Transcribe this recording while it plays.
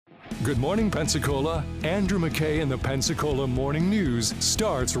Good morning, Pensacola. Andrew McKay and the Pensacola Morning News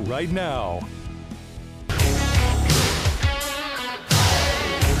starts right now.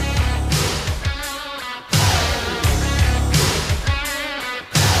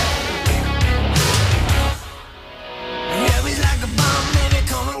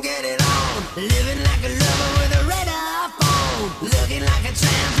 Living like a lover with a radar phone. Looking like a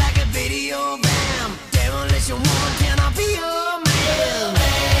tramp, like a video bam. Demolition woman, can I be your man?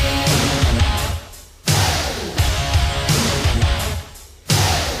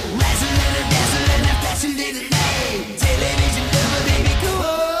 Wrestling and dancing and flashing little light. Television lover, baby, go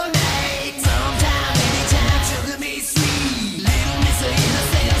all night. Sometime, anytime, sugar me sweet. Little miss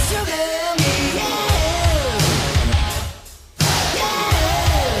innocent, sugar me, yeah.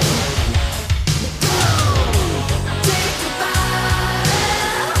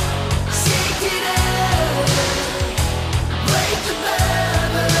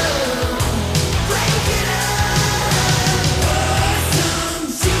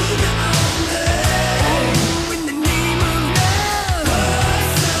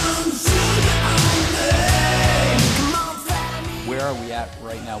 Where are we at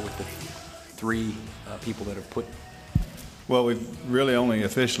right now with the three people that have put? Well, we've really only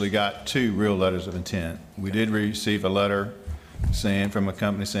officially got 2 real letters of intent. We did receive a letter from a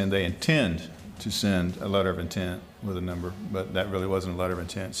company saying they intend to send a letter of intent with a number, but that really wasn't a letter of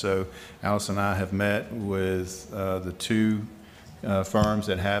intent. So Alice and I have met with the 2 firms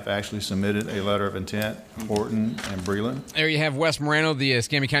that have actually submitted a letter of intent, Horton and Breland. There you have Wes Morano, the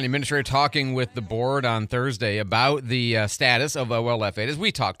Escambia County Administrator, talking with the board on Thursday about the status of OLF8, as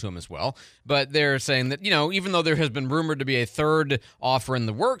we talked to him as well. But they're saying that, even though there has been rumored to be a 3rd offer in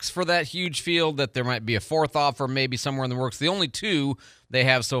the works for that huge field, that there might be a 4th offer maybe somewhere in the works. The only 2 they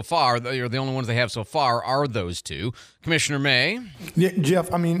have so far, or the only ones they have so far, are those 2. Commissioner May? Yeah,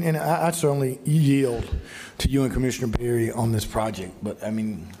 Jeff, and I certainly yield to you and Commissioner Berry on this project, but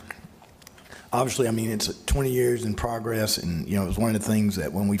obviously, it's 20 years in progress, and, it was one of the things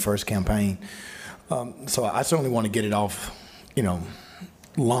that when we first campaigned, so I certainly want to get it off,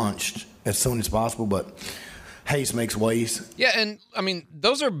 launched as soon as possible, but haste makes waste. Yeah, and,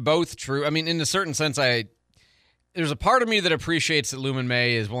 those are both true. In a certain sense, there's a part of me that appreciates that Luman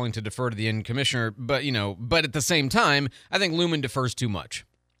May is willing to defer to the end commissioner, but at the same time, I think Luman defers too much.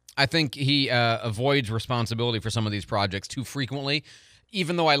 I think he avoids responsibility for some of these projects too frequently,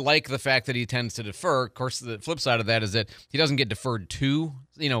 even though I like the fact that he tends to defer. Of course, the flip side of that is that he doesn't get deferred to.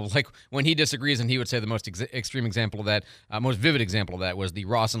 Like when he disagrees, and he would say the most extreme example of that, most vivid example of that was the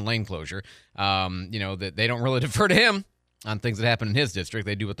Rawson Lane closure. That they don't really defer to him on things that happen in his district.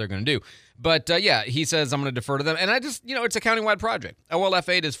 They do what they're going to do. But, he says, I'm going to defer to them. And I just, it's a countywide project.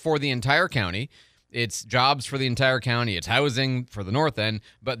 OLF8 is for the entire county. It's jobs for the entire county. It's housing for the north end.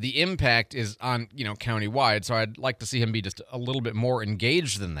 But the impact is on, countywide. So I'd like to see him be just a little bit more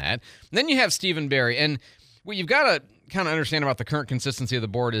engaged than that. And then you have Stephen Berry. And what you've got to kind of understand about the current consistency of the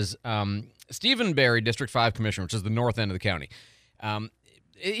board is Stephen Berry, District 5 Commissioner, which is the north end of the county.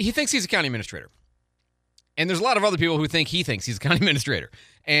 He thinks he's a county administrator. And there's a lot of other people who think he thinks he's a county administrator.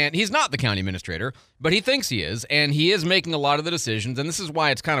 And he's not the county administrator, but he thinks he is. And he is making a lot of the decisions. And this is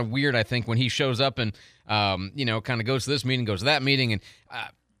why it's kind of weird, I think, when he shows up and, kind of goes to this meeting, goes to that meeting. And,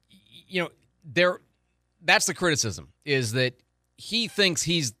 that's the criticism, is that he thinks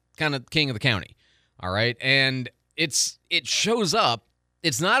he's kind of king of the county. All right. And it shows up.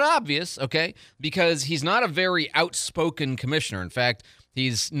 It's not obvious, okay, because he's not a very outspoken commissioner. In fact,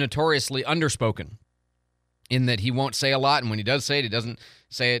 he's notoriously underspoken, in that he won't say a lot, and when he does say it, he doesn't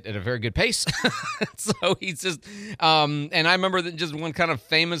say it at a very good pace. So he's just, and I remember that just one kind of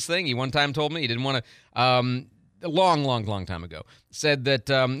famous thing he one time told me. He didn't want to, a long time ago, said that,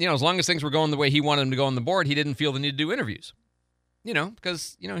 as long as things were going the way he wanted them to go on the board, he didn't feel the need to do interviews,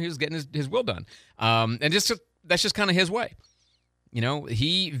 because, he was getting his will done. And that's just kind of his way.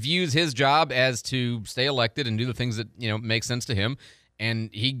 He views his job as to stay elected and do the things that, make sense to him. And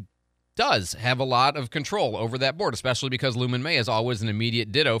he does have a lot of control over that board, especially because Luman May is always an immediate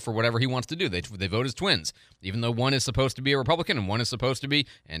ditto for whatever he wants to do. They vote as twins. Even though one is supposed to be a Republican and one is supposed to be,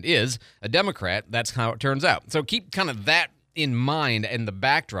 and is, a Democrat, that's how it turns out. So keep kind of that in mind and the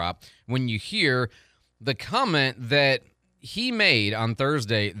backdrop when you hear the comment that he made on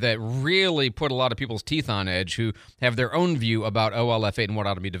Thursday that really put a lot of people's teeth on edge who have their own view about OLF8 and what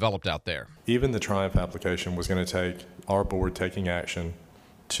ought to be developed out there. Even the Triumph application was going to take our board taking action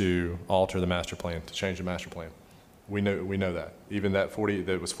to alter the master plan, to change the master plan. We know that. Even that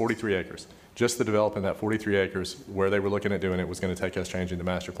was 43 acres. Just the development of that 43 acres where they were looking at doing it was going to take us changing the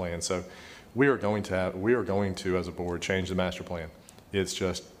master plan. So we are going to, as a board, change the master plan. It's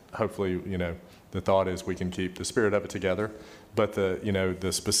just hopefully, the thought is we can keep the spirit of it together, but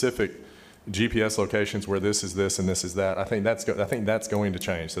the specific GPS locations where this is this and this is that, I think that's going to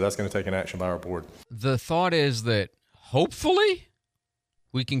change. So that's going to take an action by our board. The thought is that hopefully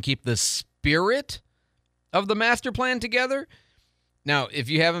we can keep the spirit of the master plan together. Now, if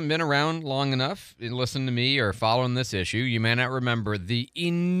you haven't been around long enough and listened to me or following this issue, you may not remember the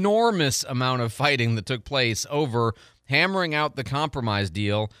enormous amount of fighting that took place over hammering out the compromise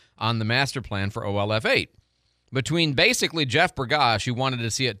deal on the master plan for OLF 8. Between basically Jeff Bergosh, who wanted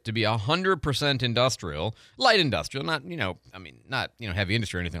to see it to be 100% industrial, light industrial, not heavy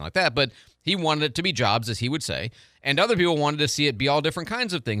industry or anything like that, but he wanted it to be jobs, as he would say, and other people wanted to see it be all different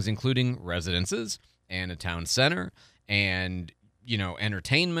kinds of things, including residences and a town center and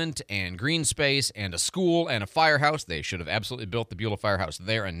entertainment and green space and a school and a firehouse. They should have absolutely built the Beulah Firehouse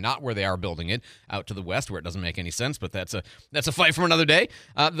there and not where they are building it out to the west, where it doesn't make any sense. But that's a fight from another day.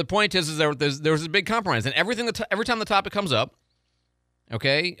 The point is there was a big compromise, and every time the topic comes up,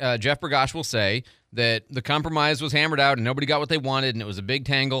 okay, Jeff Bergosh will say that the compromise was hammered out and nobody got what they wanted and it was a big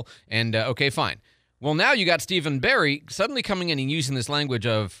tangle. And okay, fine. Well, now you got Stephen Barry suddenly coming in and using this language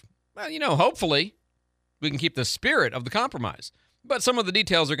of, hopefully we can keep the spirit of the compromise. But some of the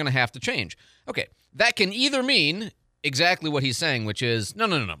details are going to have to change. Okay, that can either mean exactly what he's saying, which is, no.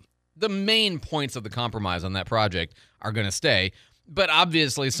 The main points of the compromise on that project are going to stay, but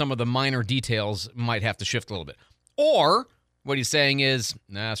obviously some of the minor details might have to shift a little bit. Or what he's saying is,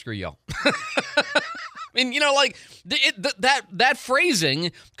 nah, screw y'all. I mean, that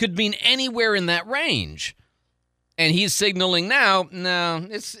phrasing could mean anywhere in that range. And he's signaling now, no,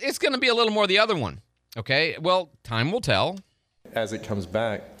 it's going to be a little more the other one. Okay, well, time will tell. As it comes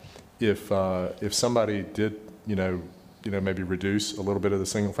back, if somebody did, maybe reduce a little bit of the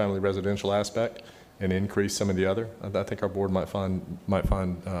single-family residential aspect and increase some of the other, I think our board might find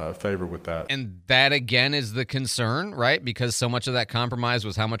favor with that. And that again is the concern, right? Because so much of that compromise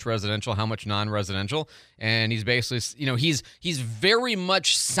was how much residential, how much non-residential, and he's basically, he's very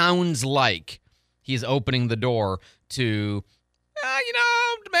much sounds like he's opening the door to,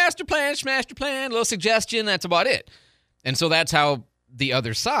 master plan, little suggestion. That's about it. And so that's how the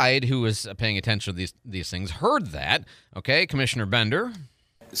other side, who was paying attention to these things, heard that. Okay, Commissioner Bender.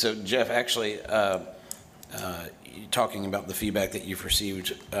 So, Jeff, actually, talking about the feedback that you've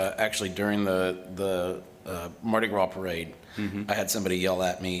received, actually during the Mardi Gras parade, I had somebody yell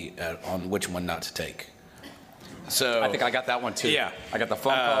at me on which one not to take. So I think I got that one too. Yeah. I got the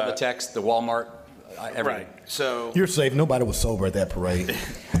phone call, the text, the Walmart, everything. Right. So You're safe. Nobody was sober at that parade.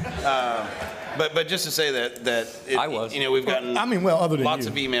 But just to say that I was. we've gotten other than lots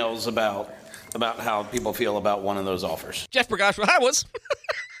you. of emails about how people feel about one of those offers. Jeff Bergosh, well, I was.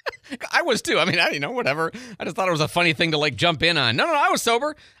 I was too. I mean, whatever. I just thought it was a funny thing to jump in on. No, I was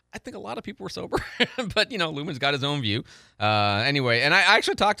sober. I think a lot of people were sober, but Lumen's got his own view. Anyway, and I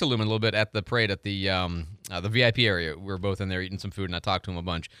actually talked to Lumen a little bit at the parade at the VIP area. We were both in there eating some food, and I talked to him a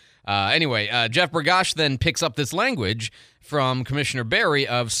bunch. Anyway, Jeff Bergosh then picks up this language from Commissioner Barry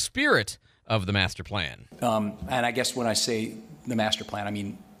of spirit of the master plan. And I guess when I say the master plan, I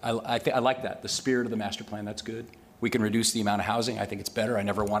mean, I like that. The spirit of the master plan, that's good. We can reduce the amount of housing. I think it's better. I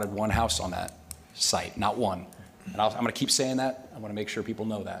never wanted one house on that site, not one. And I'm going to keep saying that. I want to make sure people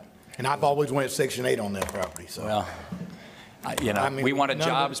know that. And I've always wanted Section 8 on that property. So. Well, we wanted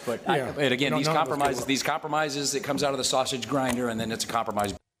jobs, but again, these compromises, it comes out of the sausage grinder, and then it's a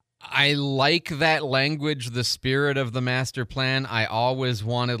compromise. I like that language, the spirit of the master plan. I always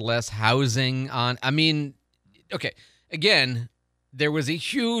wanted less housing on. I mean, okay, again, there was a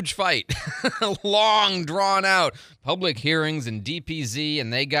huge fight, long, drawn out public hearings in DPZ,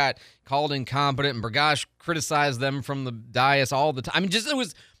 and they got called incompetent, and Bergosh criticized them from the dais all the time. I mean,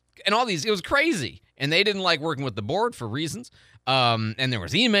 it was crazy. And they didn't like working with the board for reasons. And there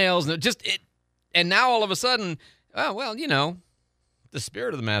was emails, and now all of a sudden, the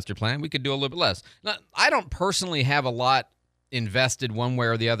spirit of the master plan, we could do a little bit less. Now, I don't personally have a lot invested one way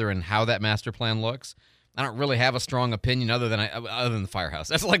or the other in how that master plan looks. I don't really have a strong opinion other than the firehouse.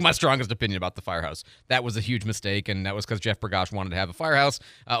 That's my strongest opinion about the firehouse. That was a huge mistake, and that was because Jeff Bergosh wanted to have a firehouse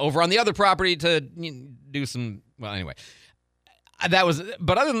over on the other property to do some. Well, anyway,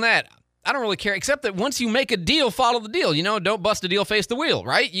 But other than that, I don't really care. Except that once you make a deal, follow the deal. Don't bust a deal, face the wheel.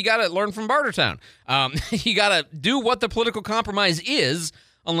 Right? You got to learn from Bartertown. You got to do what the political compromise is.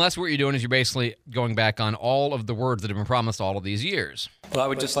 Unless what you're doing is you're basically going back on all of the words that have been promised all of these years. Well, I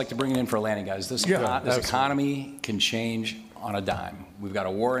would just like to bring it in for a landing, guys. This economy can change on a dime. We've got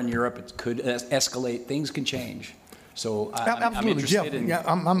a war in Europe. It could escalate. Things can change. So I'm interested in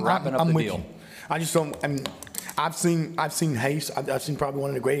wrapping up the deal. I just don't. I've seen haste. I've seen probably one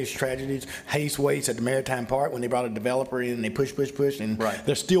of the greatest tragedies, haste waits at the Maritime Park when they brought a developer in and they push, and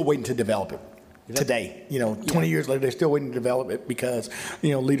they're still waiting to develop it. Today, 20 years later, they're still waiting to develop it because,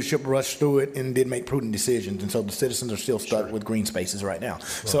 leadership rushed through it and didn't make prudent decisions. And so the citizens are still stuck with green spaces right now.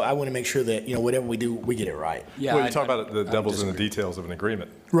 So I want to make sure that, whatever we do, we get it right. Yeah, well, you talk about the devil's in the details of an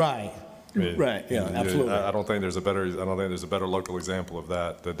agreement. Right. Right. Yeah, absolutely. I don't think there's a better local example of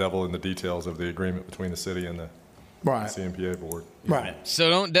that. The devil in the details of the agreement between the city and the CMPA board. Right. So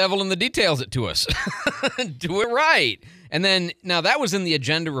don't devil in the details it to us. Do it right. And then, now that was in the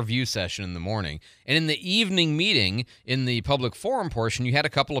agenda review session in the morning. And in the evening meeting, in the public forum portion, you had a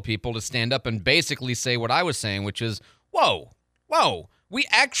couple of people to stand up and basically say what I was saying, which is, whoa, we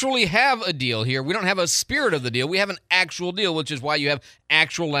actually have a deal here. We don't have a spirit of the deal. We have an actual deal, which is why you have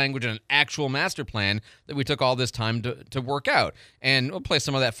actual language and an actual master plan that we took all this time to work out. And we'll play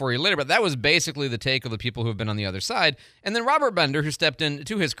some of that for you later, but that was basically the take of the people who have been on the other side. And then Robert Bender, who stepped in,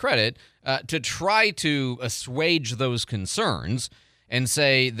 to his credit, to try to assuage those concerns and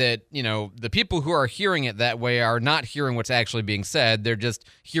say that, the people who are hearing it that way are not hearing what's actually being said. They're just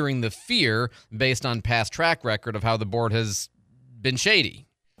hearing the fear based on past track record of how the board has been shady.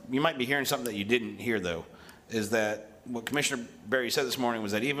 You might be hearing something that you didn't hear, though, is that what Commissioner Berry said this morning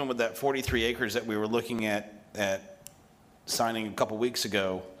was that even with that 43 acres that we were looking at signing a couple weeks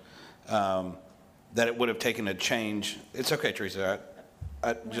ago, that it would have taken a change. It's okay, Teresa.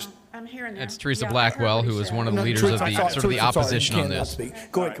 I'm hearing that. It's Teresa Blackwell, who is one of the leaders of the opposition on this.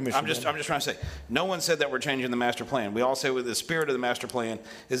 Go ahead, Commissioner. I'm just trying to say, no one said that we're changing the master plan. We all say with the spirit of the master plan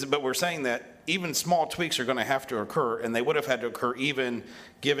but we're saying that even small tweaks are going to have to occur, and they would have had to occur even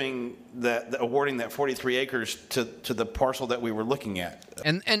giving awarding that 43 acres to the parcel that we were looking at.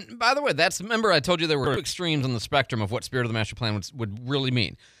 And by the way, remember I told you there were two extremes on the spectrum of what spirit of the master plan would really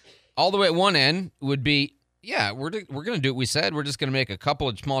mean. All the way at one end would be, yeah, we're going to do what we said. We're just going to make a couple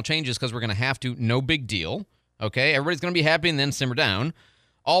of small changes because we're going to have to. No big deal. Okay, everybody's going to be happy and then simmer down.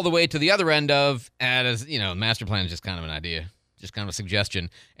 All the way to the other end of, master plan is just kind of an idea, just kind of a suggestion,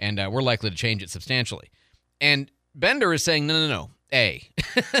 and we're likely to change it substantially. And Bender is saying, no, A.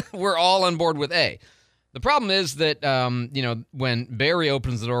 We're all on board with A. The problem is that, when Barry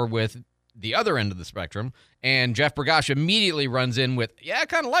opens the door with the other end of the spectrum, and Jeff Bergosh immediately runs in with, yeah, I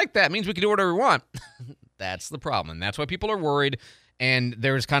kind of like that. It means we can do whatever we want. That's the problem, and that's why people are worried. And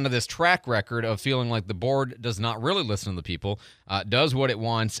there's kind of this track record of feeling like the board does not really listen to the people, does what it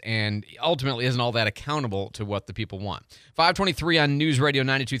wants, and ultimately isn't all that accountable to what the people want. 523 on News Radio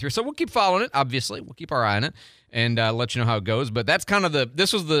 92.3. So we'll keep following it, obviously. We'll keep our eye on it and let you know how it goes. But that's kind of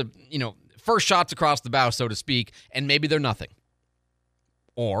this was the, first shots across the bow, so to speak, and maybe they're nothing.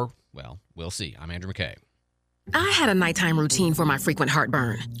 Or, well, we'll see. I'm Andrew McKay. I had a nighttime routine for my frequent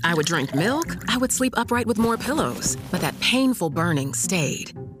heartburn. I would drink milk, I would sleep upright with more pillows, but that painful burning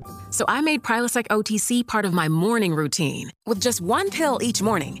stayed. So I made Prilosec OTC part of my morning routine. With just one pill each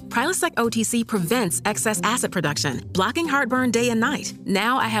morning, Prilosec OTC prevents excess acid production, blocking heartburn day and night.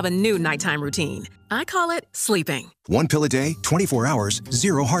 Now I have a new nighttime routine. I call it sleeping. One pill a day, 24 hours,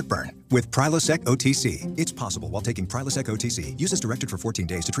 zero heartburn. With Prilosec OTC. It's possible while taking Prilosec OTC. Use as directed for 14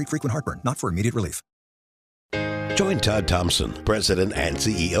 days to treat frequent heartburn, not for immediate relief. Join Todd Thompson, President and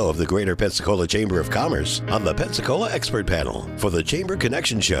CEO of the Greater Pensacola Chamber of Commerce, on the Pensacola Expert Panel for the Chamber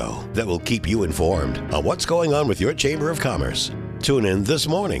Connection Show that will keep you informed on what's going on with your Chamber of Commerce. Tune in this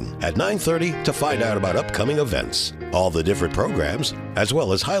morning at 9:30 to find out about upcoming events, all the different programs, as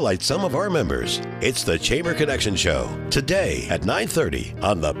well as highlight some of our members. It's the Chamber Connection Show, today at 9:30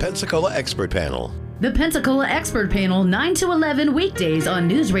 on the Pensacola Expert Panel. The Pensacola Expert Panel, 9 to 11 weekdays on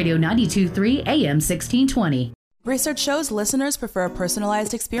News Radio 92.3 AM 1620. Research shows listeners prefer a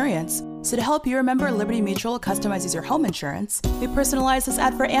personalized experience. So to help you remember, Liberty Mutual customizes your home insurance. We personalized this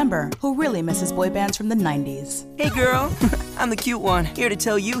ad for Amber, who really misses boy bands from the 90s. Hey girl, I'm the cute one, here to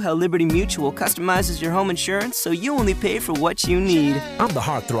tell you how Liberty Mutual customizes your home insurance so you only pay for what you need. I'm the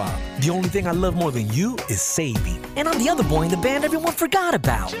heartthrob. The only thing I love more than you is saving. And I'm the other boy in the band everyone forgot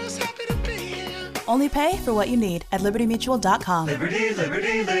about. Only pay for what you need at libertymutual.com. Liberty,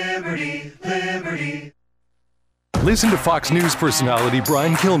 liberty, liberty, liberty. Listen to Fox News personality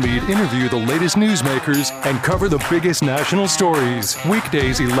Brian Kilmeade interview the latest newsmakers and cover the biggest national stories.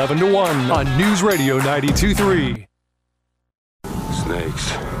 Weekdays 11 to 1 on News Radio 92.3.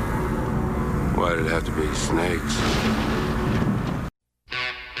 Snakes. Why did it have to be snakes?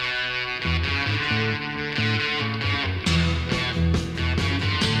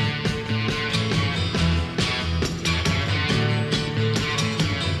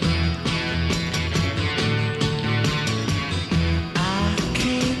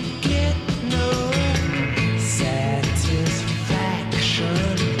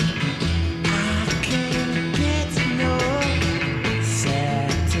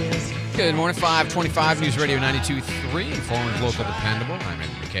 Good morning, 525 News Radio 92.3, informative, local, dependable. I'm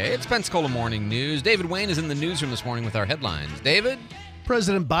Andrew McKay. It's Pensacola Morning News. David Wayne is in the newsroom this morning with our headlines. David?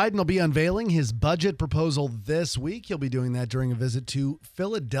 President Biden will be unveiling his budget proposal this week. He'll be doing that during a visit to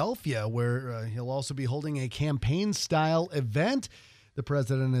Philadelphia, where he'll also be holding a campaign-style event. The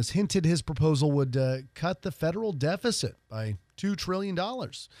president has hinted his proposal would cut the federal deficit by $2 trillion.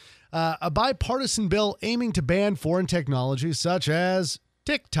 A bipartisan bill aiming to ban foreign technologies such as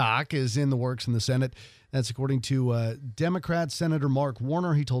TikTok is in the works in the Senate. That's according to Democrat Senator Mark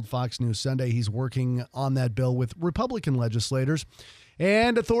Warner. He told Fox News Sunday he's working on that bill with Republican legislators.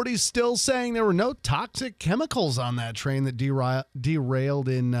 And authorities still saying there were no toxic chemicals on that train that derailed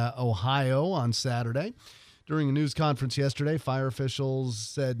in Ohio on Saturday. During a news conference yesterday, fire officials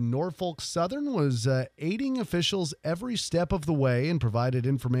said Norfolk Southern was aiding officials every step of the way and provided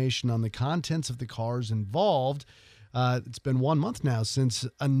information on the contents of the cars involved. It's been 1 month now since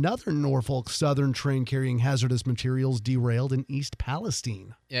another Norfolk Southern train carrying hazardous materials derailed in East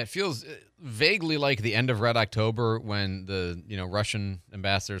Palestine. Yeah, it feels vaguely like the end of Red October when the Russian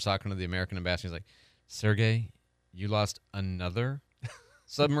ambassador is talking to the American ambassador. He's like, Sergey, you lost another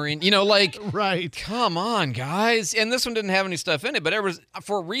submarine? Right. Come on, guys. And this one didn't have any stuff in it, but it was,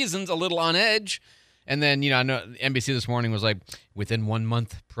 for reasons, a little on edge. And then, I know NBC this morning was like, within 1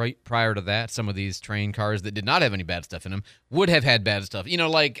 month prior to that, some of these train cars that did not have any bad stuff in them would have had bad stuff.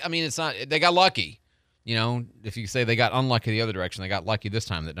 It's not, they got lucky. If you say they got unlucky the other direction, they got lucky this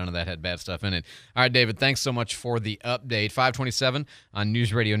time that none of that had bad stuff in it. All right, David, thanks so much for the update. 527 on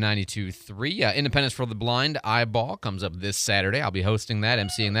News Radio 92.3. Independence for the Blind Eyeball comes up this Saturday. I'll be hosting that,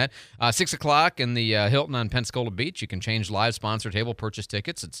 emceeing that. 6 o'clock in the Hilton on Pensacola Beach. You can change live sponsor table purchase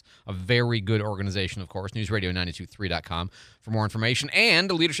tickets. It's a very good organization, of course. NewsRadio923.com for more information.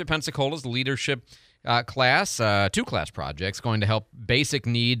 And Leadership Pensacola's Leadership class, 2 class projects going to help basic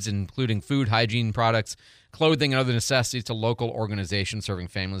needs, including food, hygiene products, clothing, and other necessities to local organizations serving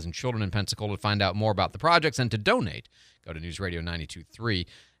families and children in Pensacola. To find out more about the projects and to donate, go to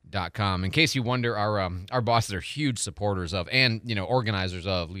newsradio923.com. In case you wonder, our bosses are huge supporters of and organizers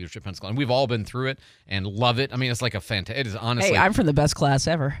of Leadership Pensacola, and we've all been through it and love it. I mean, it's like it is honestly. Hey, I'm from the best class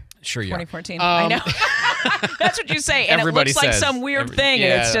ever. Sure you 2014. I know. That's what you say. And Everybody it looks like says. some weird thing, Yeah.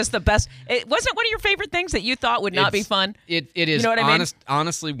 and it's just the best. It wasn't one of your favorite things that you thought would not be fun? It is You know what I mean?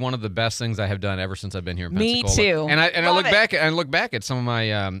 honestly one of the best things I have done ever since I've been here in Me Pensacola. too. And I Love look back at some of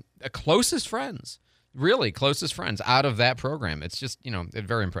my closest friends. Really closest friends out of that program. It's just, it's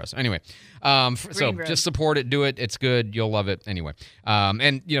very impressive. Anyway, so just support it, do it. It's good. You'll love it. Anyway,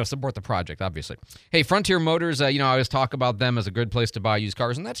 and, support the project, obviously. Hey, Frontier Motors, I always talk about them as a good place to buy used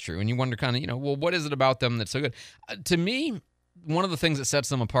cars, and that's true. And you wonder kind of, well, what is it about them that's so good? To me, one of the things that sets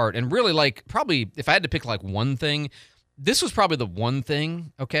them apart, and really probably if I had to pick one thing, this was probably the one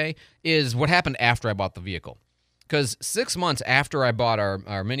thing, okay, is what happened after I bought the vehicle. Because 6 months after I bought our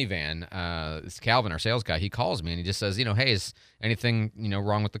minivan, it's Calvin, our sales guy, he calls me and he just says, hey, is anything,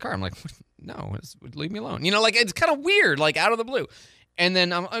 wrong with the car? I'm like, no, leave me alone. It's kind of weird, out of the blue. And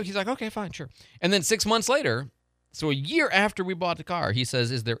then he's like, okay, fine, sure. And then 6 months later, so a year after we bought the car, he says,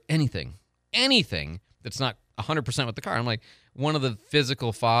 is there anything that's not 100% with the car? I'm like, one of the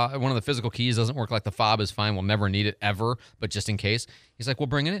physical keys doesn't work. Like the fob is fine. We'll never need it ever, but just in case. He's like, well,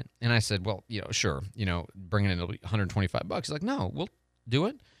 bring it in. And I said, well, sure. Bring it in. It'll be $125. He's like, no, we'll do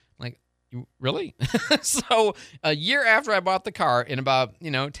it. I'm like, you really? So a year after I bought the car, in about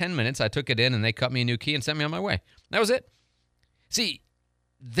 10 minutes, I took it in and they cut me a new key and sent me on my way. That was it. See,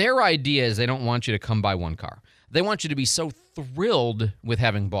 their idea is they don't want you to come buy one car. They want you to be so thrilled with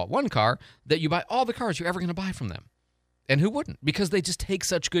having bought one car that you buy all the cars you're ever going to buy from them. And who wouldn't? Because they just take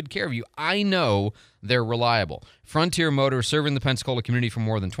such good care of you. I know they're reliable. Frontier Motors, serving the Pensacola community for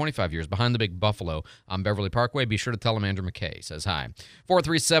more than 25 years, behind the Big Buffalo on Beverly Parkway. Be sure to tell them Andrew McKay says hi.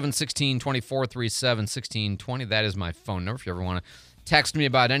 437-1620, 437-1620. That is my phone number if you ever want to text me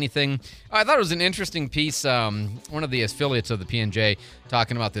about anything. I thought it was an interesting piece. One of the affiliates of the P&J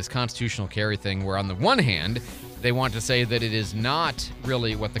talking about this constitutional carry thing, where on the one hand, they want to say that it is not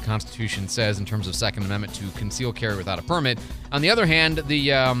really what the Constitution says in terms of Second Amendment to conceal carry without a permit. On the other hand,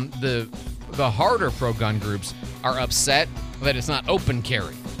 the harder pro-gun groups are upset that it's not open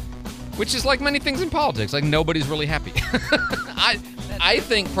carry, which is like many things in politics. Like, nobody's really happy. I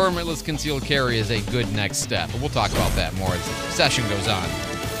think permitless concealed carry is a good next step, but we'll talk about that more as the session goes on.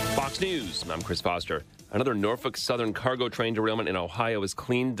 Fox News, I'm Chris Foster. Another Norfolk Southern cargo train derailment in Ohio is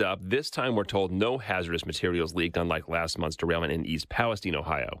cleaned up. This time, we're told no hazardous materials leaked, unlike last month's derailment in East Palestine,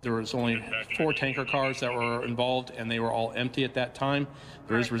 Ohio. There was only 4 tanker cars that were involved, and they were all empty at that time.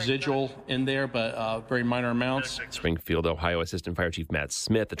 There is residual in there, but very minor amounts. Springfield, Ohio Assistant Fire Chief Matt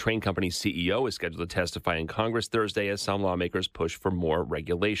Smith, the train company's CEO, is scheduled to testify in Congress Thursday as some lawmakers push for more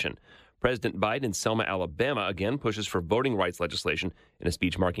regulation. President Biden in Selma, Alabama, again pushes for voting rights legislation in a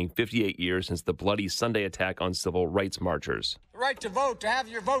speech marking 58 years since the bloody Sunday attack on civil rights marchers. The right to vote, to have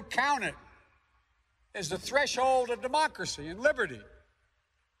your vote counted, is the threshold of democracy and liberty.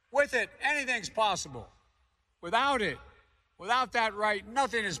 With it, anything's possible. Without it, without that right,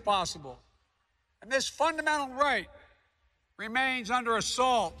 nothing is possible. And this fundamental right remains under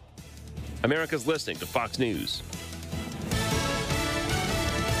assault. America's listening to Fox News.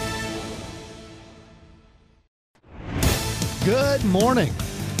 Good morning.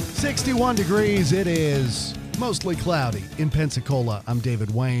 61 degrees. It is mostly cloudy in Pensacola. I'm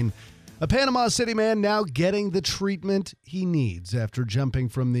David Wayne. A Panama City man now getting the treatment he needs after jumping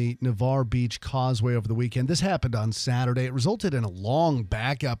from the Navarre Beach Causeway over the weekend. This happened on Saturday. It resulted in a long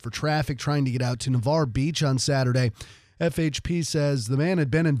backup for traffic trying to get out to Navarre Beach on Saturday. FHP says the man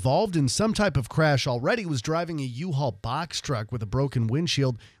had been involved in some type of crash already. He was driving a U-Haul box truck with a broken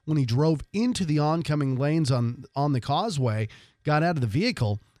windshield when he drove into the oncoming lanes on the causeway, got out of the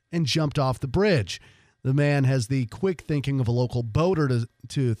vehicle, and jumped off the bridge. The man has the quick thinking of a local boater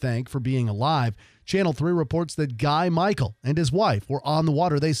to thank for being alive. Channel 3 reports that Guy Michael and his wife were on the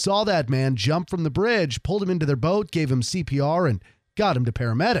water. They saw that man jump from the bridge, pulled him into their boat, gave him CPR, and got him to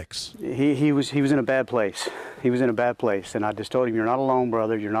paramedics. He was in a bad place. He was in a bad place, and I just told him, "You're not alone,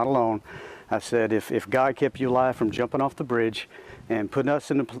 brother. You're not alone." I said, if God kept you alive from jumping off the bridge and putting us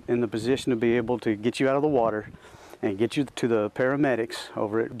in the position to be able to get you out of the water and get you to the paramedics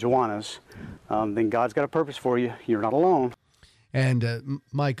over at Joanna's, then God's got a purpose for you. You're not alone. And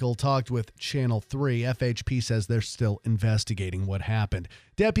Michael talked with Channel 3. FHP says they're still investigating what happened.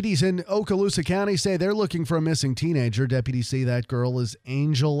 Deputies in Okaloosa County say they're looking for a missing teenager. Deputies say that girl is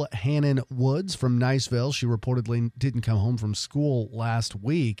Angel Hannon Woods from Niceville. She reportedly didn't come home from school last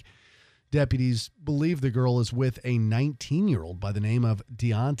week. Deputies believe the girl is with a 19-year-old by the name of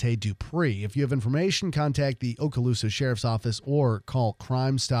Deontay Dupree. If you have information, contact the Okaloosa Sheriff's Office or call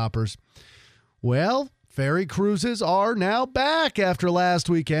Crime Stoppers. Well, ferry cruises are now back after last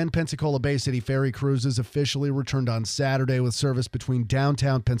weekend. Pensacola Bay City Ferry Cruises officially returned on Saturday with service between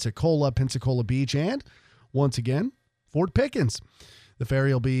downtown Pensacola, Pensacola Beach, and, once again, Fort Pickens. The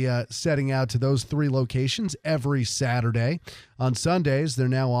ferry will be setting out to those 3 locations every Saturday. On Sundays, they're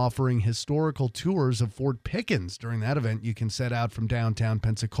now offering historical tours of Fort Pickens. During that event, you can set out from downtown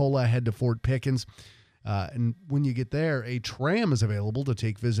Pensacola, head to Fort Pickens. And when you get there, a tram is available to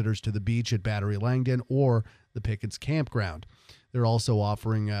take visitors to the beach at Battery Langdon or the Pickens Campground. They're also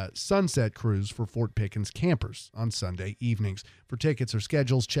offering a sunset cruise for Fort Pickens campers on Sunday evenings. For tickets or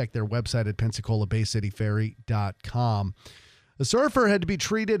schedules, check their website at PensacolaBayCityFerry.com. A surfer had to be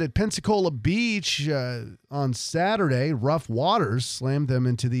treated at Pensacola Beach on Saturday. Rough waters slammed them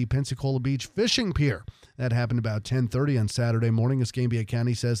into the Pensacola Beach fishing pier. That happened about 10:30 on Saturday morning. Escambia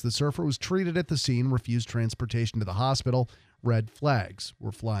County says the surfer was treated at the scene, refused transportation to the hospital. Red flags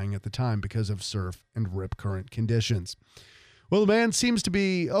were flying at the time because of surf and rip current conditions. Well, the man seems to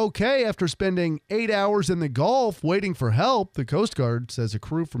be okay after spending 8 hours in the Gulf waiting for help. The Coast Guard says a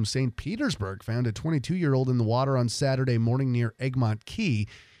crew from St. Petersburg found a 22-year-old in the water on Saturday morning near Egmont Key.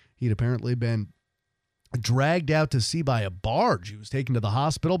 He'd apparently been dragged out to sea by a barge. He was taken to the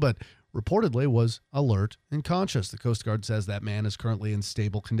hospital, but reportedly was alert and conscious. The Coast Guard says that man is currently in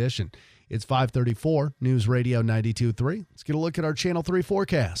stable condition. It's 5:34, News Radio 92.3. Let's get a look at our Channel 3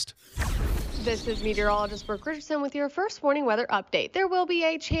 forecast. This is meteorologist Brooke Richardson with your first morning weather update. There will be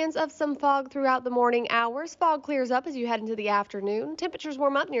a chance of some fog throughout the morning hours. Fog clears up as you head into the afternoon. Temperatures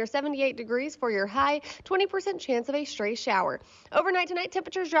warm up near 78 degrees for your high, 20% chance of a stray shower. Overnight tonight,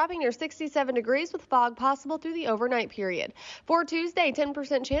 temperatures dropping near 67 degrees with fog possible through the overnight period. For Tuesday,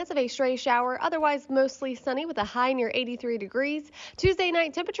 10% chance of a stray shower, otherwise mostly sunny with a high near 83 degrees. Tuesday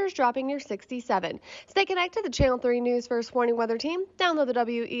night, temperatures dropping near 67. Stay connected to the Channel 3 News First Warning Weather Team. Download the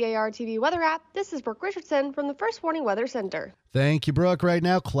WEAR TV weather app. This is Brooke Richardson from the First Warning Weather Center. Thank you, Brooke. Right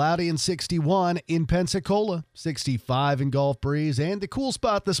now, cloudy and 61 in Pensacola, 65 in Gulf Breeze, and the cool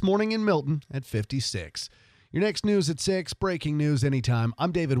spot this morning in Milton at 56. Your next news at 6, breaking news anytime.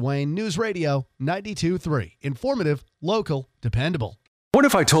 I'm David Wayne, News Radio 92.3. Informative, local, dependable. What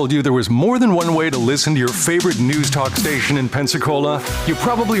if I told you there was more than one way to listen to your favorite news talk station in Pensacola? You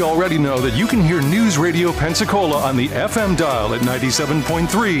probably already know that you can hear News Radio Pensacola on the FM dial at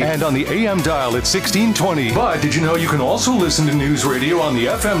 97.3 and on the AM dial at 1620. But did you know you can also listen to News Radio on the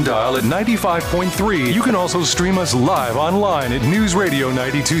FM dial at 95.3? You can also stream us live online at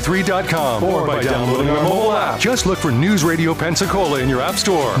newsradio923.com or by downloading our mobile app. Just look for News Radio Pensacola in your app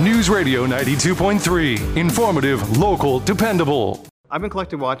store. News Radio 92.3. Informative, local, dependable. I've been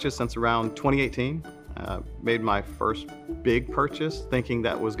collecting watches since around 2018. Made my first big purchase thinking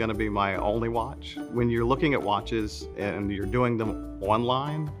that was going to be my only watch. When you're looking at watches and you're doing them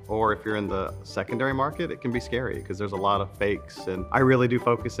online, or if you're in the secondary market, it can be scary because there's a lot of fakes. And I really do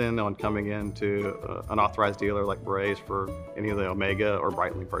focus in on coming into an authorized dealer like Berets for any of the Omega or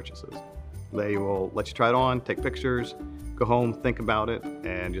Breitling purchases. They will let you try it on, take pictures, go home, think about it,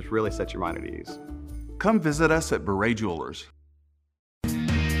 and just really set your mind at ease. Come visit us at Beret Jewelers.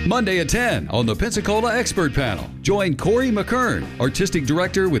 Monday at 10 on the Pensacola Expert Panel. Join Corey McKern, Artistic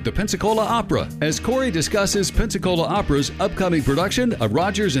Director with the Pensacola Opera, as Corey discusses Pensacola Opera's upcoming production of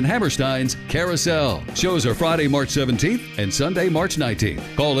Rodgers and Hammerstein's Carousel. Shows are Friday, March 17th and Sunday, March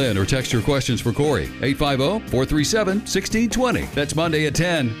 19th. Call in or text your questions for Corey, 850-437-1620. That's Monday at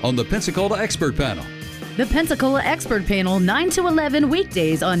 10 on the Pensacola Expert Panel. The Pensacola Expert Panel, 9 to 11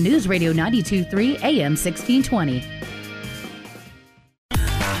 weekdays on News Radio 92.3 AM 1620.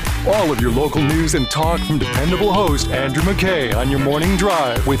 All of your local news and talk from dependable host Andrew McKay on your morning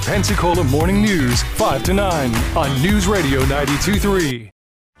drive with Pensacola Morning News, 5 to 9 on News Radio 92.3.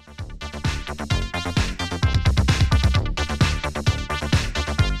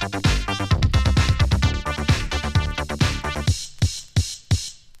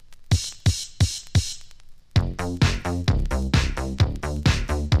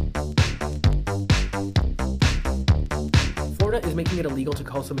 Is making it illegal to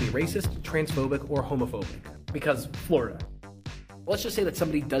call somebody racist, transphobic, or homophobic. Because Florida. Let's just say that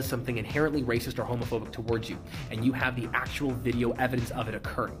somebody does something inherently racist or homophobic towards you, and you have the actual video evidence of it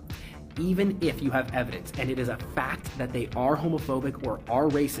occurring. Even if you have evidence, and it is a fact that they are homophobic or are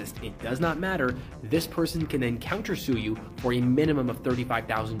racist, it does not matter. This person can then countersue you for a minimum of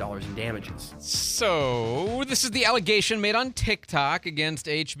 $35,000 in damages. So, this is the allegation made on TikTok against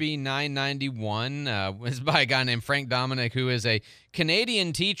HB 991. It's by a guy named Frank Dominic, who is a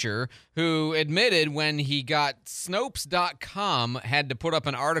Canadian teacher who admitted when he got Snopes.com had to put up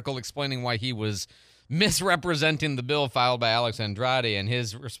an article explaining why he was misrepresenting the bill filed by Alex Andrade, and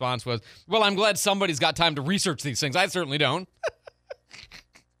his response was, well, I'm glad somebody's got time to research these things. I certainly don't.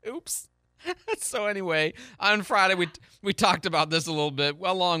 Oops. So anyway, on Friday, we talked about this a little bit,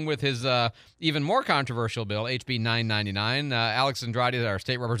 along with his even more controversial bill, HB 999. Alex Andrade is our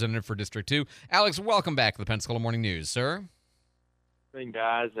state representative for District 2. Alex, welcome back to the Pensacola Morning News, sir. Morning,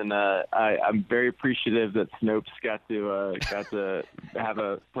 guys, and I'm very appreciative that Snopes got to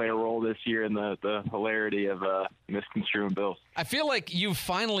play a role this year in the hilarity of misconstruing bills. I feel like you've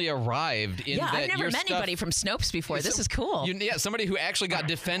finally arrived in that I've never met anybody from Snopes before. This is cool. Somebody who actually got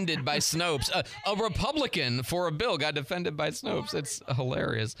defended by Snopes. A Republican for a bill got defended by Snopes. It's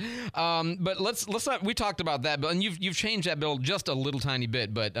hilarious. But let's not. We talked about that bill, and you've changed that bill just a little tiny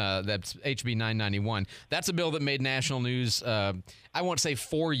bit. But that's HB 991. That's a bill that made national news. I won't say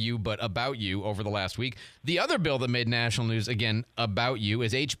for you, but about you over the last week. The other bill that made national news, again, about you,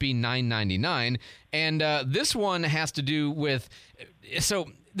 is HB 999. And this one has to do with, so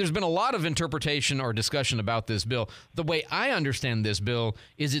there's been a lot of interpretation or discussion about this bill. The way I understand this bill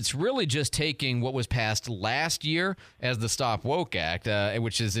is it's really just taking what was passed last year as the Stop Woke Act,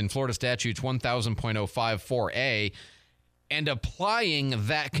 which is in Florida Statutes 1000.054A, and applying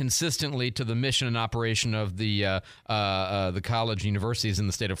that consistently to the mission and operation of the college universities in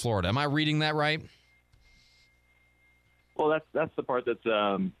the state of Florida. Am I reading that right? Well, that's the part that's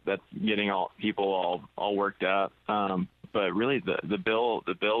getting people all worked up. But really, the bill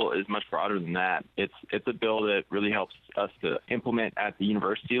is much broader than that. It's a bill that really helps us to implement at the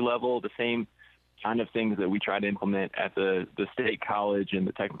university level the same kind of things that we try to implement at the state college and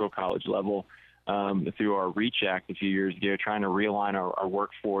the technical college level. Through our REACH Act a few years ago, trying to realign our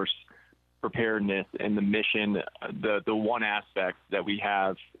workforce preparedness and the mission, the one aspect that we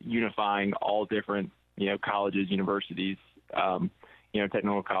have unifying all different, colleges, universities,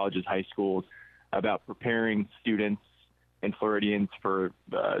 technical colleges, high schools, about preparing students and Floridians for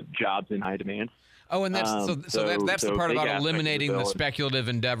jobs in high demand. Oh, and that's the part about eliminating the speculative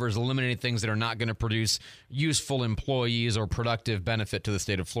endeavors, eliminating things that are not going to produce useful employees or productive benefit to the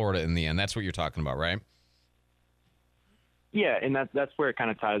state of Florida in the end. That's what you're talking about, right? Yeah, and that's where it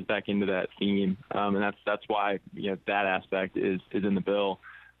kind of ties back into that theme, and that's why that aspect is in the bill.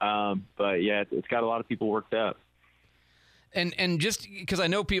 But yeah, it's got a lot of people worked up. And just because I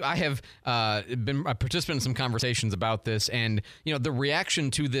know people, I have been a participant in some conversations about this, and the reaction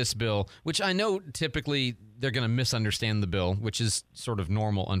to this bill, which I know typically they're going to misunderstand the bill, which is sort of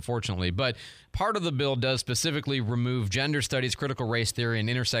normal, unfortunately. But part of the bill does specifically remove gender studies, critical race theory, and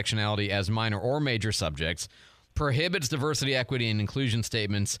intersectionality as minor or major subjects, prohibits diversity, equity, and inclusion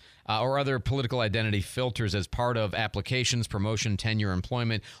statements or other political identity filters as part of applications, promotion, tenure,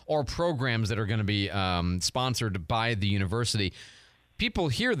 employment, or programs that are going to be sponsored by the university. People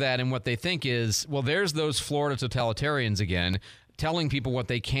hear that, and what they think is, well, there's those Florida totalitarians again, telling people what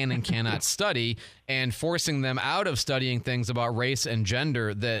they can and cannot study and forcing them out of studying things about race and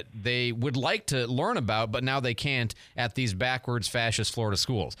gender that they would like to learn about, but now they can't at these backwards fascist Florida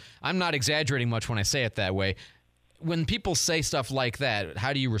schools. I'm not exaggerating much when I say it that way. When people say stuff like that,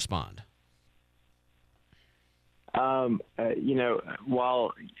 how do you respond? While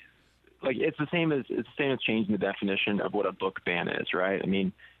it's the same as changing the definition of what a book ban is, right? I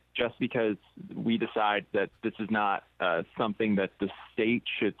mean, just because we decide that this is not something that the state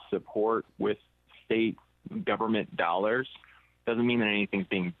should support with state government dollars doesn't mean that anything's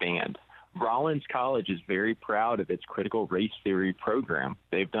being banned. Rollins College is very proud of its critical race theory program.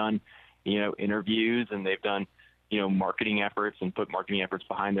 They've done, interviews, and they've done, marketing efforts and put marketing efforts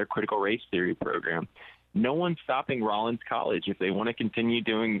behind their critical race theory program. No one's stopping Rollins College. If they want to continue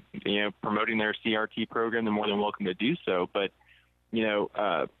doing, promoting their CRT program, they're more than welcome to do so. But,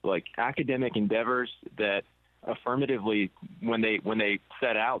 academic endeavors that affirmatively, when they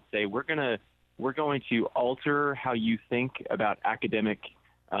set out, say, we're going to alter how you think about academic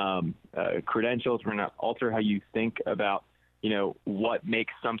credentials. We're going to alter how you think about what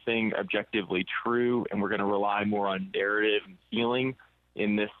makes something objectively true, and we're going to rely more on narrative and feeling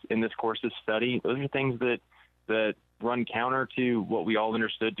in this course of study. Those are things that run counter to what we all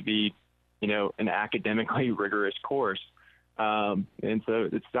understood to be, an academically rigorous course. And so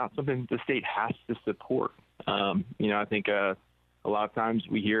it's not something the state has to support. I think a lot of times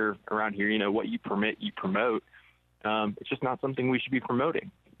we hear around here, what you permit, you promote. It's just not something we should be promoting.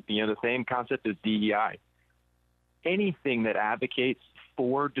 The same concept as DEI. Anything that advocates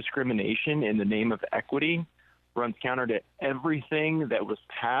for discrimination in the name of equity runs counter to everything that was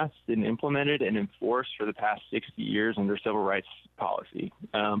passed and implemented and enforced for the past 60 years under civil rights policy.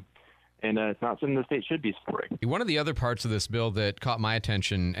 And it's not something the state should be supporting. One of the other parts of this bill that caught my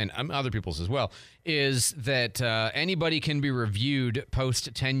attention, and other people's as well, is that anybody can be reviewed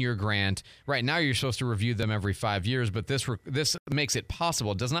post-tenure grant. Right now, you're supposed to review them every 5 years, but this makes it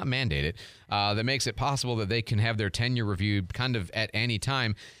possible. It does not mandate it. That makes it possible that they can have their tenure reviewed kind of at any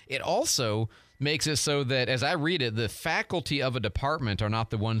time. It also makes it so that, as I read it, the faculty of a department are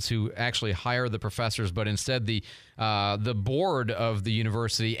not the ones who actually hire the professors, but instead the board of the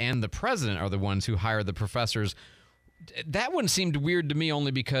university and the president are the ones who hire the professors. That one seemed weird to me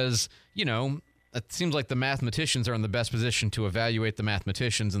only because, it seems like the mathematicians are in the best position to evaluate the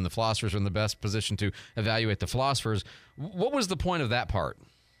mathematicians and the philosophers are in the best position to evaluate the philosophers. What was the point of that part?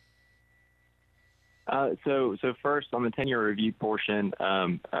 So first, on the tenure review portion,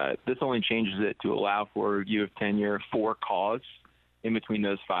 this only changes it to allow for review of tenure for cause in between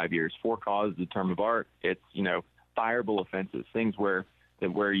those 5 years. For cause is a term of art. It's, fireable offenses, things where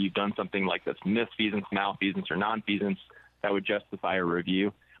you've done something like this, misfeasance, malfeasance, or nonfeasance, that would justify a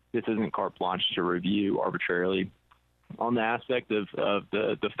review. This isn't carte blanche to review arbitrarily. On the aspect of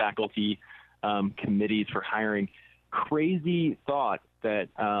the faculty committees for hiring, crazy thought that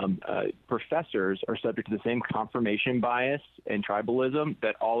professors are subject to the same confirmation bias and tribalism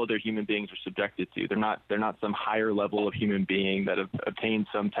that all other human beings are subjected to. They're not some higher level of human being that have obtained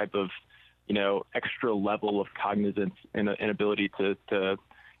some type of, extra level of cognizance and ability to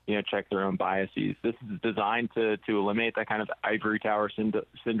check their own biases. This is designed to eliminate that kind of ivory tower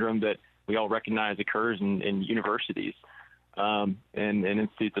syndrome that we all recognize occurs in universities and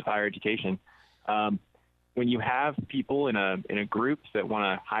institutes of higher education. When you have people in a group that want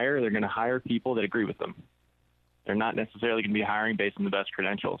to hire, they're going to hire people that agree with them. They're not necessarily going to be hiring based on the best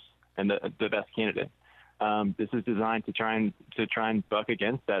credentials and the best candidate. This is designed to try and buck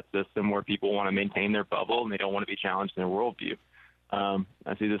against that system where people want to maintain their bubble and they don't want to be challenged in their worldview.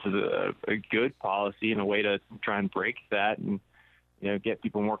 I see this as a good policy and a way to try and break that and get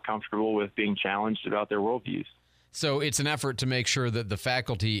people more comfortable with being challenged about their worldviews. So it's an effort to make sure that the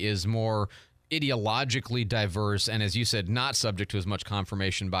faculty is more ideologically diverse and, as you said, not subject to as much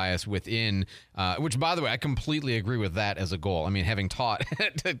confirmation bias within, which, by the way, I completely agree with that as a goal. I mean, having taught,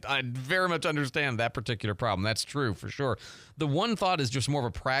 I very much understand that particular problem. That's true for sure. The one thought is just more of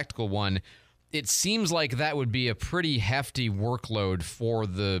a practical one. It seems like that would be a pretty hefty workload for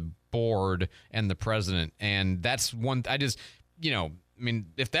the board and the president. And that's one, I just, I mean,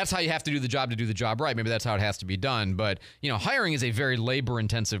 if that's how you have to do the job right, maybe that's how it has to be done. But, hiring is a very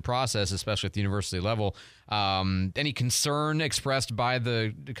labor-intensive process, especially at the university level. Any concern expressed by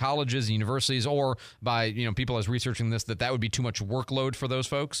the colleges and universities or by, people as researching this, that would be too much workload for those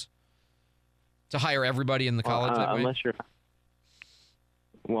folks to hire everybody in the college that way? Unless you're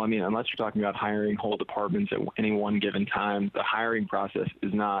talking about hiring whole departments at any one given time, the hiring process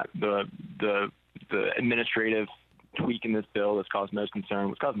is not the administrative tweak in this bill that's caused most concern.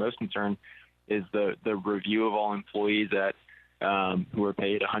 What's caused most concern is the review of all employees that who are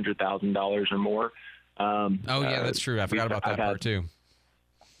paid $100,000 or more. That's true. I forgot about that part too.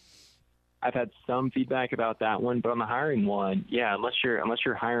 I've had some feedback about that one, but on the hiring one, unless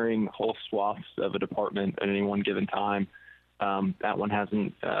you're hiring whole swaths of a department at any one given time, that one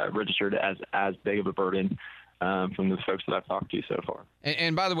hasn't registered as big of a burden from the folks that I've talked to so far.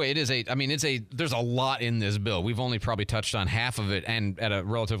 And by the way, there's a lot in this bill. We've only probably touched on half of it, and at a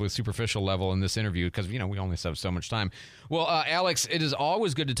relatively superficial level in this interview because, we only have so much time. Well, Alex, it is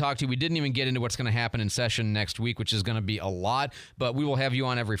always good to talk to you. We didn't even get into what's going to happen in session next week, which is going to be a lot, but we will have you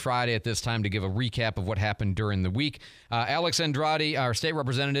on every Friday at this time to give a recap of what happened during the week. Alex Andrade, our state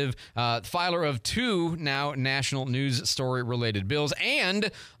representative, filer of 2 now national news story-related bills, and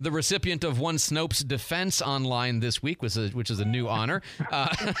the recipient of one Snopes Defense Online this week, which is a new honor.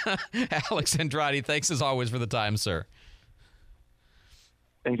 Alex Andrade, thanks as always for the time, sir.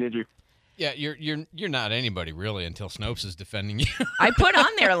 Thanks, Andrew. Yeah, you're not anybody really until Snopes is defending you. I put on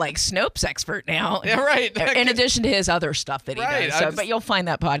there like Snopes expert now. Yeah, right. In addition to his other stuff that he does. But you'll find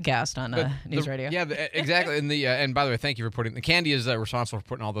that podcast on News Radio. Yeah, exactly. And by the way, thank you for putting the Candy is responsible for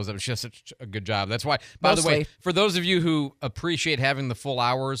putting all those up. It's just such a good job. That's why. By the way, for those of you who appreciate having the full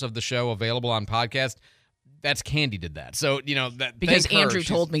hours of the show available on podcast. That's Candy did that. So, that because Andrew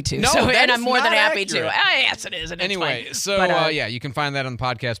told me to. No, and I'm more than happy accurate. to. Yes, it is. And anyway, it's so fine. But, you can find that on the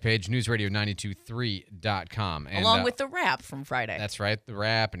podcast page, newsradio923.com. And, along with the wrap from Friday. That's right, the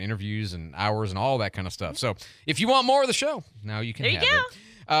wrap and interviews and hours and all that kind of stuff. So if you want more of the show, now you can have it.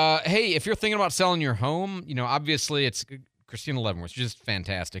 Hey, if you're thinking about selling your home, obviously it's Christina Leavenworth, just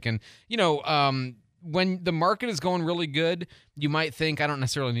fantastic. And, when the market is going really good, you might think, I don't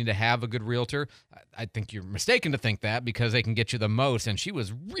necessarily need to have a good realtor. I think you're mistaken to think that because they can get you the most. And she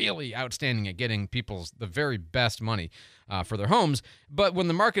was really outstanding at getting people the very best money for their homes. But when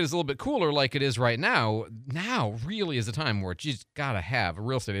the market is a little bit cooler like it is right now really is the time where you just got to have a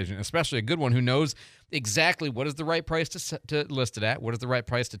real estate agent, especially a good one who knows exactly what is the right price to list it at, what is the right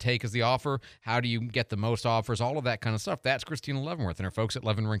price to take as the offer, how do you get the most offers, all of that kind of stuff. That's Christina Leavenworth and her folks at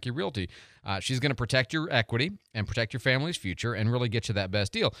Levin Rinke Realty. She's going to protect your equity and protect your family's future and really get you that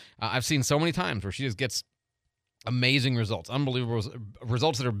best deal. I've seen so many times where she just gets amazing results, unbelievable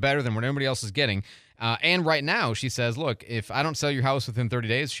results that are better than what anybody else is getting. And right now, she says, look, if I don't sell your house within 30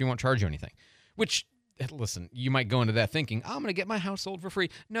 days, she won't charge you anything, which... Listen, you might go into that thinking, I'm going to get my house sold for free.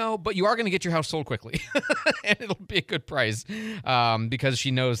 No, but you are going to get your house sold quickly. And it'll be a good price because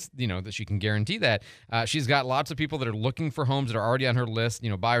she knows, that she can guarantee that. She's got lots of people that are looking for homes that are already on her list,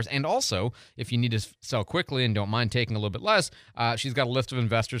 buyers. And also, if you need to sell quickly and don't mind taking a little bit less, she's got a list of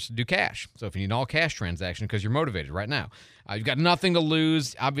investors to do cash. So if you need an all-cash transaction because you're motivated right now, you've got nothing to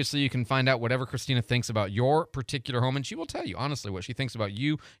lose. Obviously, you can find out whatever Christina thinks about your particular home, and she will tell you, honestly, what she thinks about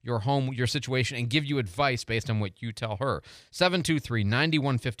you, your home, your situation, and give you advice based on what you tell her.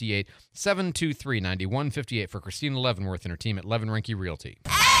 723-9158, 723-9158 for Christina Leavenworth and her team at Levin Rinke Realty.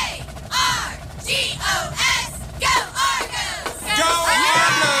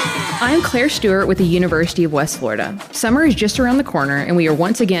 I'm Claire Stewart with the University of West Florida. Summer is just around the corner, and we are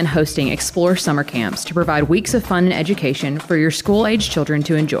once again hosting Explore Summer Camps to provide weeks of fun and education for your school-age children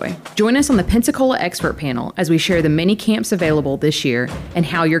to enjoy. Join us on the Pensacola Expert Panel as we share the many camps available this year and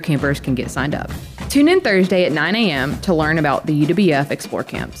how your campers can get signed up. Tune in Thursday at 9 a.m. to learn about the UWF Explore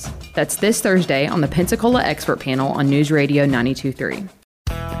Camps. That's this Thursday on the Pensacola Expert Panel on News Radio 92.3.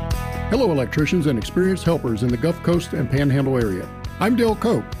 Hello, electricians and experienced helpers in the Gulf Coast and Panhandle area. I'm Dale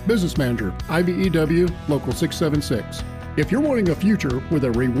Koch, Business Manager, IBEW Local 676. If you're wanting a future with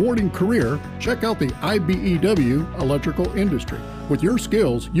a rewarding career, check out the IBEW electrical industry. With your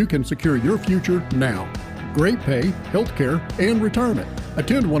skills, you can secure your future now. Great pay, healthcare, and retirement.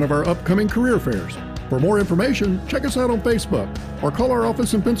 Attend one of our upcoming career fairs. For more information, check us out on Facebook or call our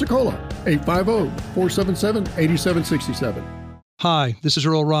office in Pensacola, 850-477-8767. Hi, this is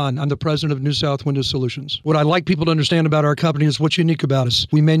Earl Ron. I'm the president of New South Window Solutions. What I'd like people to understand about our company is what's unique about us.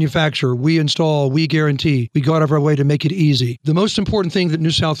 We manufacture, we install, we guarantee. We go out of our way to make it easy. The most important thing that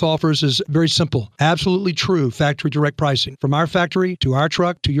New South offers is very simple, absolutely true factory direct pricing. From our factory to our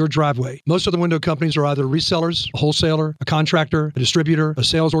truck to your driveway. Most other window companies are either resellers, a wholesaler, a contractor, a distributor, a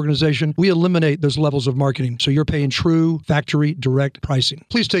sales organization. We eliminate those levels of marketing, so you're paying true factory direct pricing.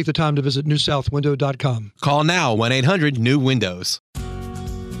 Please take the time to visit newsouthwindow.com. Call now 1-800-NEW-WINDOWS.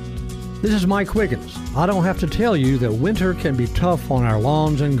 This is Mike Wiggins. I don't have to tell you that winter can be tough on our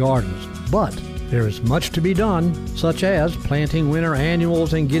lawns and gardens, but there is much to be done, such as planting winter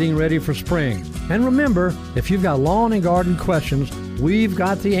annuals and getting ready for spring. And remember, if you've got lawn and garden questions, we've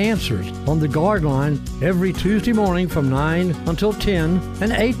got the answers on the Garden Line every Tuesday morning from 9 until 10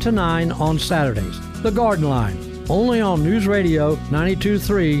 and 8 to 9 on Saturdays. The Garden Line, only on News Radio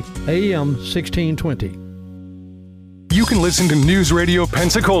 92.3 AM 1620. You can listen to News Radio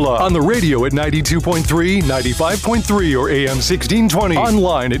Pensacola on the radio at 92.3, 95.3, or AM 1620.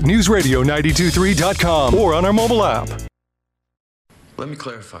 Online at newsradio923.com or on our mobile app. Let me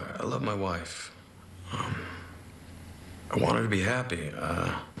clarify. I love my wife. I want her to be happy.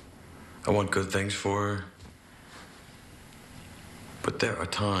 I want good things for her. But there are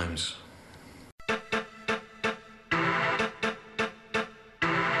times.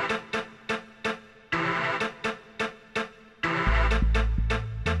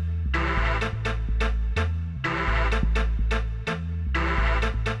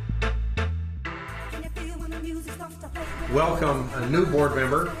 Welcome a new board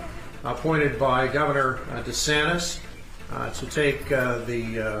member appointed by Governor DeSantis to take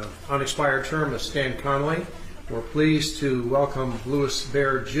the unexpired term of Stan Conley. We're pleased to welcome Louis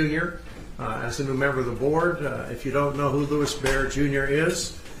Bair Jr. As a new member of the board. If you don't know who Louis Bair Jr.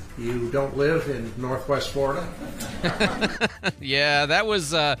 is, you don't live in Northwest Florida. Yeah, that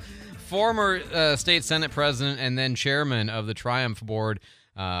was former state Senate president and then chairman of the Triumph Board,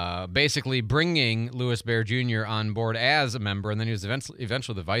 basically bringing Louis Bair Jr. on board as a member, and then he was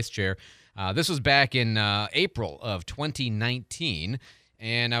eventually the vice chair. This was back in April of 2019,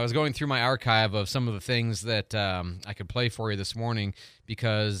 and I was going through my archive of some of the things that I could play for you this morning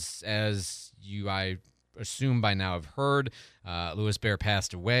because, as I assume by now have heard, Louis Bair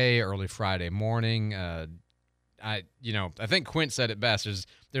passed away early Friday morning. I think Quint said it best.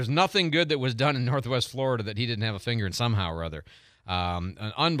 There's nothing good that was done in Northwest Florida that he didn't have a finger in somehow or other. An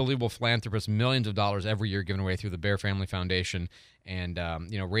unbelievable philanthropist, millions of dollars every year given away through the Bair Family Foundation, and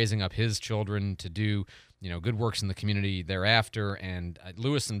raising up his children to do good works in the community thereafter. And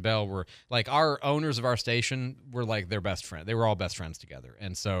Louis and Belle were like our owners of our station were like their best friend. They were all best friends together,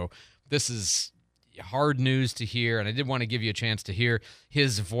 and so this is hard news to hear. And I did want to give you a chance to hear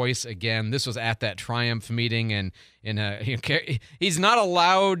his voice again. This was at that Triumph meeting, and he's not a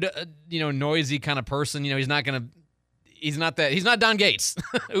loud, noisy kind of person. He's not Don Gates,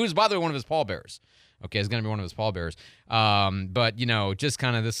 who's, by the way, one of his pallbearers. Okay, he's going to be one of his pallbearers. But, just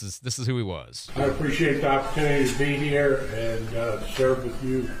kind of this is who he was. I appreciate the opportunity to be here and serve with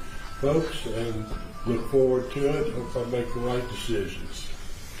you folks, and look forward to it. Hope I make the right decisions.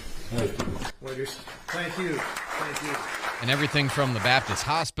 Thank you. Thank you. And everything from the Baptist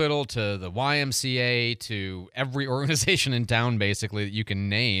Hospital to the YMCA to every organization in town, basically, that you can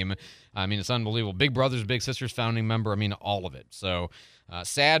name. I mean, it's unbelievable. Big Brothers Big Sisters founding member. I mean, all of it. So,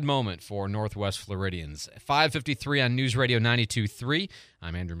 sad moment for Northwest Floridians. 5:53 on News Radio 92.3.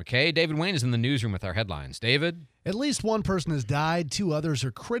 I'm Andrew McKay. David Wayne is in the newsroom with our headlines. David? At least one person has died. 2 others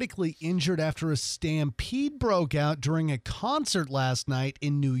are critically injured after a stampede broke out during a concert last night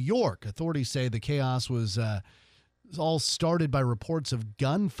in New York. Authorities say the chaos was all started by reports of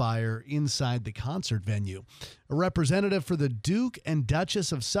gunfire inside the concert venue. A representative for the Duke and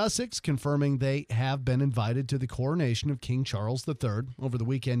Duchess of Sussex confirming they have been invited to the coronation of King Charles III. Over the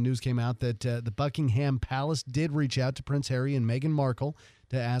weekend, news came out that the Buckingham Palace did reach out to Prince Harry and Meghan Markle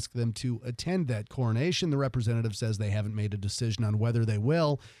to ask them to attend that coronation. The representative says they haven't made a decision on whether they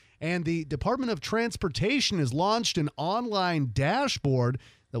will. And the Department of Transportation has launched an online dashboard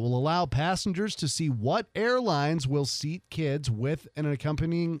that will allow passengers to see what airlines will seat kids with an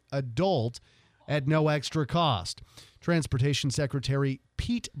accompanying adult at no extra cost. Transportation Secretary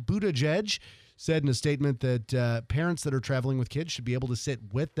Pete Buttigieg said in a statement that parents that are traveling with kids should be able to sit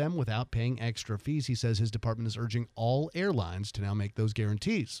with them without paying extra fees. He says his department is urging all airlines to now make those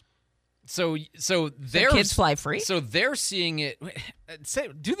guarantees. So they're kids fly free. So they're seeing it.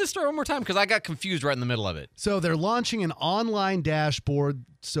 Do the story one more time because I got confused right in the middle of it. So they're launching an online dashboard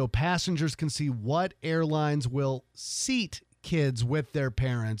so passengers can see what airlines will seat kids with their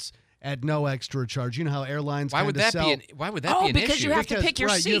parents at no extra charge. You know how airlines why would that sell... be an issue? Because you have to pick your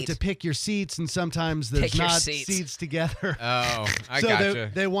seat. You have to pick your seats, and sometimes there's not seats together. Oh, I so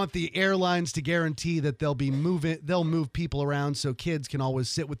gotcha. They want the airlines to guarantee that they'll move people around so kids can always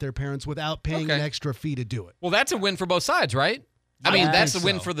sit with their parents without paying an extra fee to do it. Well, that's a win for both sides, right? I mean, that's a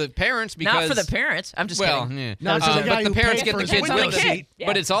win for the parents because not for the parents. I'm just kidding. Yeah. Not for the guy but the who parents paid get the for his kids window with the seat. seat.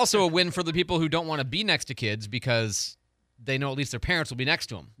 But it's also a win for the people who don't want to be next to kids because they know at least their parents will be next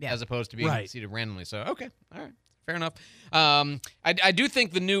to them as opposed to being seated randomly. So, okay. All right. Fair enough. I do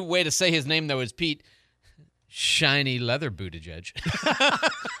think the new way to say his name, though, is Pete Shiny Leather Buttigieg.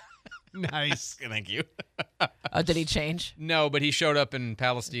 Nice. Thank you. Did he change? No, but he showed up in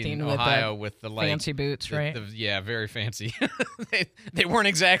Palestine, Ohio with the fancy boots, right? Yeah, very fancy. they weren't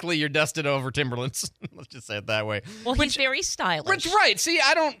exactly your dusted over Timberlands. Let's just say it that way. Well, he's very stylish. Right. See,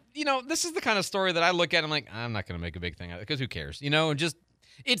 I don't, this is the kind of story that I look at and I'm like, I'm not going to make a big thing out of it because who cares?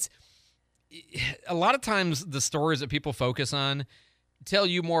 It's a lot of times the stories that people focus on tell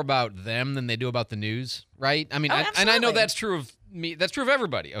you more about them than they do about the news, right? I mean, and I know that's true of me. That's true of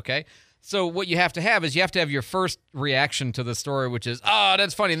everybody, okay? So what you have to have is you have to have your first reaction to the story, which is, oh,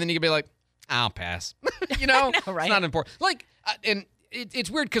 that's funny. And then you can be like, I'll pass. I know, right? It's not important. Like, and it's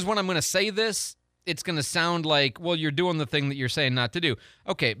weird because when I'm going to say this, it's going to sound like, well, you're doing the thing that you're saying not to do.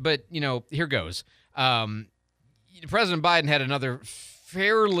 Okay, but, here goes. President Biden had another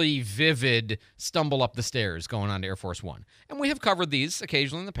fairly vivid stumble up the stairs going on to Air Force One. And we have covered these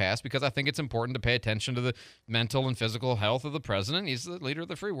occasionally in the past because I think it's important to pay attention to the mental and physical health of the president. He's the leader of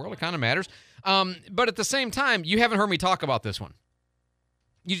the free world. It kind of matters. But at the same time, you haven't heard me talk about this one.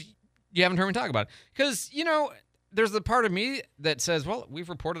 You haven't heard me talk about it. Because, there's the part of me that says, well, we've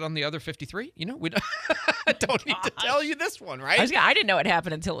reported on the other 53. We don't need to tell you this one, right? I didn't know it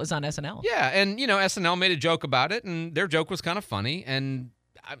happened until it was on SNL. Yeah, and, SNL made a joke about it, and their joke was kind of funny, and,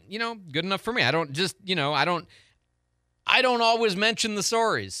 good enough for me. I don't just, I don't always mention the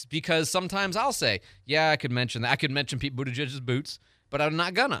stories because sometimes I'll say, yeah, I could mention that. I could mention Pete Buttigieg's boots, but I'm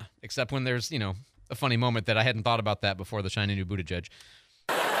not gonna, except when there's, a funny moment that I hadn't thought about that before the shiny new Buttigieg.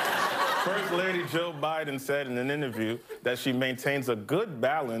 First Lady Jill Biden said in an interview that she maintains a good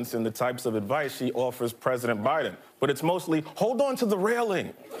balance in the types of advice she offers President Biden, but it's mostly, hold on to the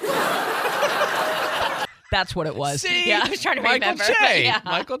railing. That's what it was. See? Yeah, I was trying to remember.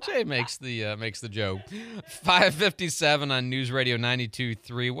 Michael Che makes the joke. 5:57 on News Radio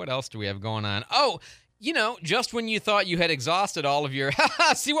 92.3. What else do we have going on? Oh, just when you thought you had exhausted all of your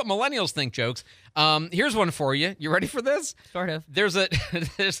see what millennials think jokes, here's one for you. You ready for this? Sort of. There's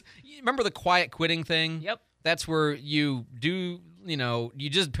remember the quiet quitting thing? Yep. That's where you do, you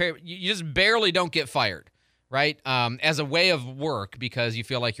just barely don't get fired, right? As a way of work because you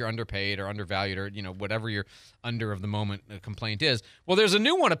feel like you're underpaid or undervalued or, whatever your under of the moment complaint is. Well, there's a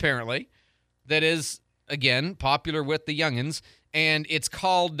new one apparently that is, again, popular with the youngins. And it's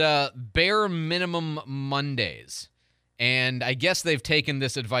called Bare Minimum Mondays. And I guess they've taken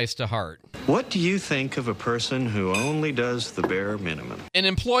this advice to heart. What do you think of a person who only does the bare minimum? An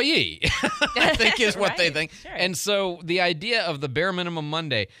employee, I think is what they think. Sure. And so the idea of the Bare Minimum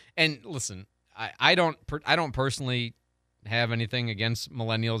Monday, and listen, I don't personally have anything against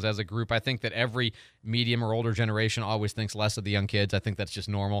millennials as a group. I think that every medium or older generation always thinks less of the young kids. I think that's just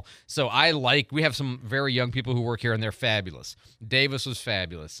normal. So we have some very young people who work here and they're fabulous. Davis was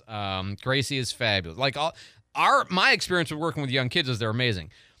fabulous. Gracie is fabulous. Like my experience with working with young kids is they're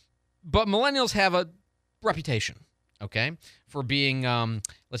amazing. But millennials have a reputation, okay, for being,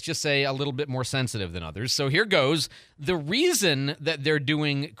 let's just say, a little bit more sensitive than others. So here goes. The reason that they're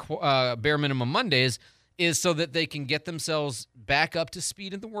doing Bare Minimum Mondays is so that they can get themselves back up to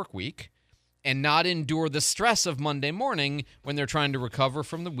speed in the work week and not endure the stress of Monday morning when they're trying to recover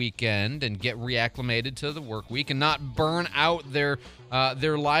from the weekend and get reacclimated to the work week and not burn out their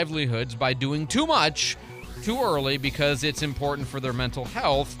livelihoods by doing too much too early because it's important for their mental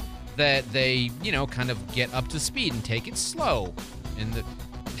health that they, kind of get up to speed and take it slow. And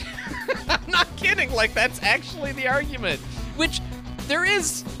I'm not kidding. Like, that's actually the argument, which there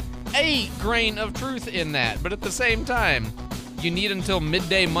is a grain of truth in that, but at the same time, you need until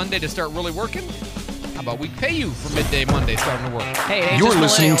midday Monday to start really working? How about we pay you for midday Monday starting to work? Hey, you're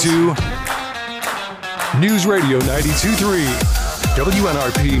listening to News Radio 92.3,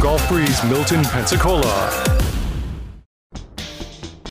 WNRP Gulf Breeze, Milton, Pensacola.